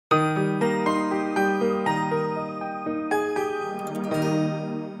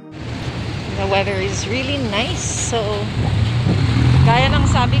weather is really nice. So, gaya ng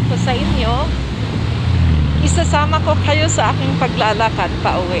sabi ko sa inyo, isasama ko kayo sa aking paglalakad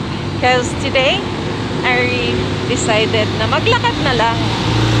pa uwi. Because today, I decided na maglakad na lang.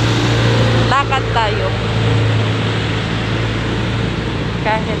 Lakad tayo.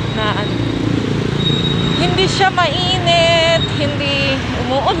 Kahit na hindi siya mainit, hindi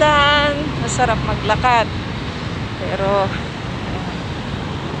umuulan, masarap maglakad. Pero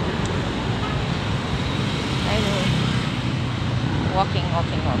anyway, walking.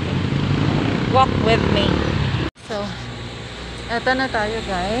 Walk with me. So, eto na tayo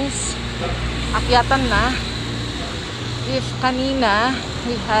guys. Akyatan na. If kanina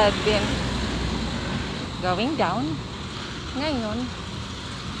we had been going down, ngayon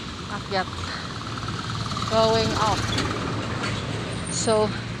akyat, going up. So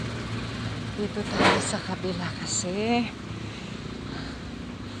dito tayo sa kabila kasi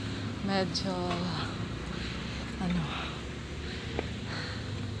medyo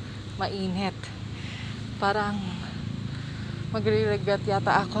mainit. Parang magre-regret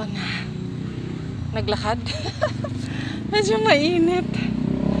yata ako na naglakad. Medyo mainit.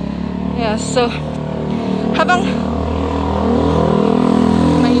 Yeah, so habang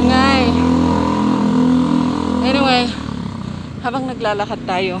maingay. Anyway, habang naglalakad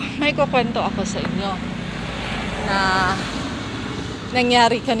tayo, may kukwento ako sa inyo na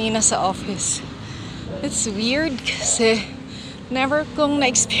nangyari kanina sa office. It's weird kasi never kong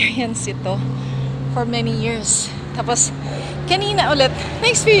na-experience ito for many years. Tapos, kanina ulit,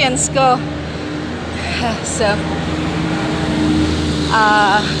 na-experience ko. So,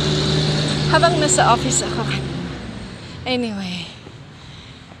 habang nasa office ako. Anyway,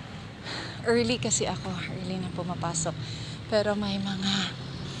 early kasi ako. Early na pumapasok. Pero may mga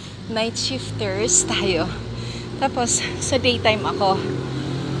night shifters tayo. Tapos, sa daytime ako.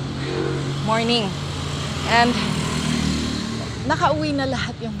 Morning. And, nakauwi na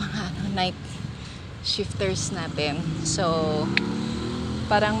lahat yung mga night shifters natin. So,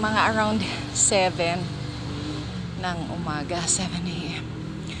 parang mga around 7 ng umaga, 7 a.m.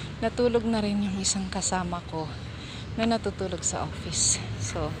 Natulog na rin yung isang kasama ko na natutulog sa office.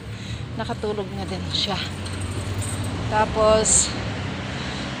 So, nakatulog na din siya. Tapos,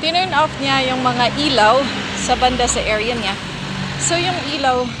 tinurn off niya yung mga ilaw sa banda sa area niya. So, yung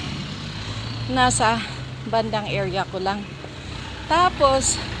ilaw nasa bandang area ko lang.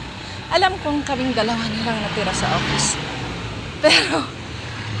 Tapos, alam kong kaming dalawa nilang natira sa office. Pero,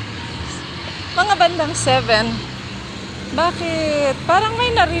 mga bandang 7, bakit? Parang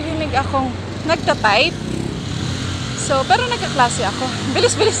may naririnig akong nagta-type. So, pero nagkaklase ako.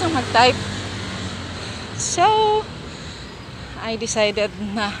 Bilis-bilis nang mag-type. So, I decided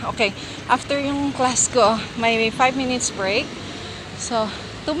na, okay, after yung class ko, may 5 minutes break. So,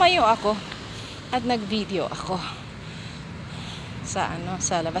 tumayo ako at nag-video ako sa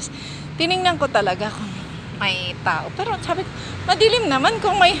labas. Tiningnan ko talaga kung may tao. Pero sabi ko, madilim naman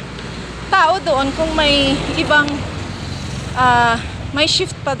kung may tao doon, kung may ibang may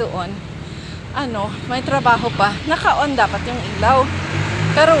shift pa doon. May trabaho pa. Naka-on dapat yung ilaw.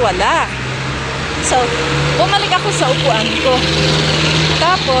 Pero wala. So, bumalik ako sa upuan ko.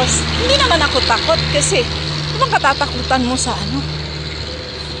 Tapos, hindi naman ako takot kasi ibang katatakutan mo sa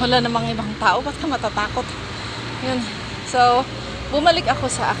wala namang ibang tao. Ba't ka matatakot? Yun. So, bumalik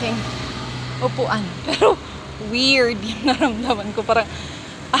ako sa aking upuan. Pero, weird yung naramdaman ko. Parang,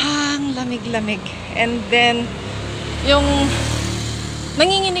 ang lamig-lamig. And then, yung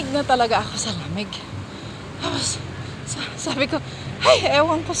nanginginig na talaga ako sa lamig. Tapos, sabi ko, ay,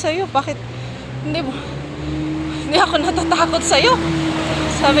 ewan ko sa'yo. Bakit hindi ako natatakot sa'yo?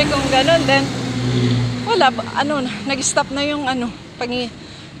 Sabi ko gano'n. Then, wala. Nag-stop na yung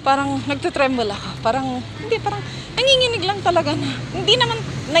parang nagtutremble ako. Parang nanginginig lang talaga na. Hindi naman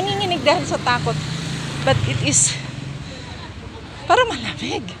nanginginig dahil sa takot. But it is parang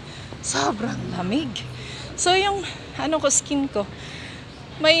malamig. Sobrang lamig. So, yung skin ko,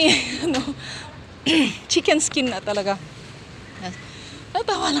 may chicken skin na talaga.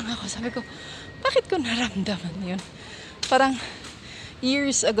 Natawa lang ako. Sabi ko, bakit ko naramdaman yun? Parang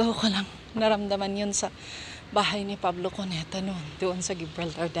years ago ko lang naramdaman yun sa bahay ni Pablo Cuneta noon, doon sa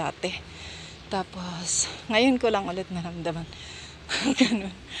Gibraltar dati. Tapos, ngayon ko lang ulit naramdaman.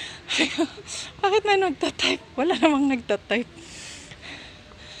 Ganun. Bakit na nagtatype? Wala namang nagtatype.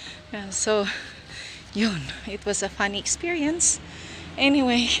 So, yun. It was a funny experience.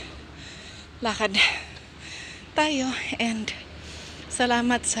 Anyway, lakad tayo and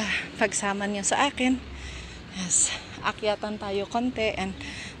salamat sa pagsama niyo sa akin. Yes, akyatan tayo konti and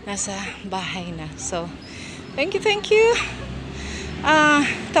nasa bahay na. So, thank you.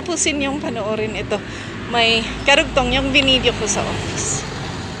 tapusin yung panoorin ito. May karugtong yung binidyo ko sa office.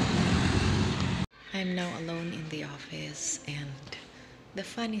 I'm now alone in the office, and the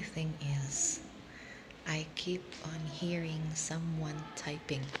funny thing is, I keep on hearing someone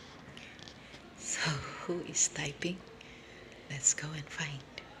typing. So, who is typing? Let's go and find.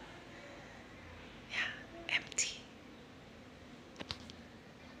 Yeah, empty.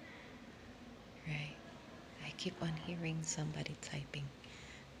 Right. I keep on hearing somebody typing,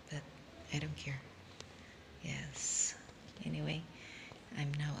 but I don't care. Yes. Anyway, I'm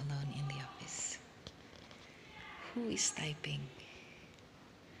now alone in the office. Who is typing?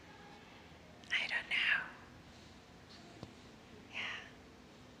 I don't know. Yeah.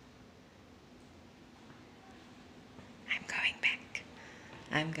 I'm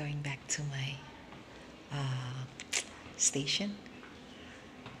going back to my station.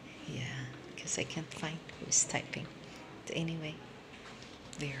 Yeah, because I can't find who is typing. But anyway,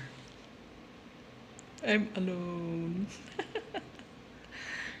 there. I'm alone.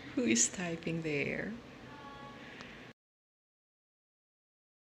 Who is typing there?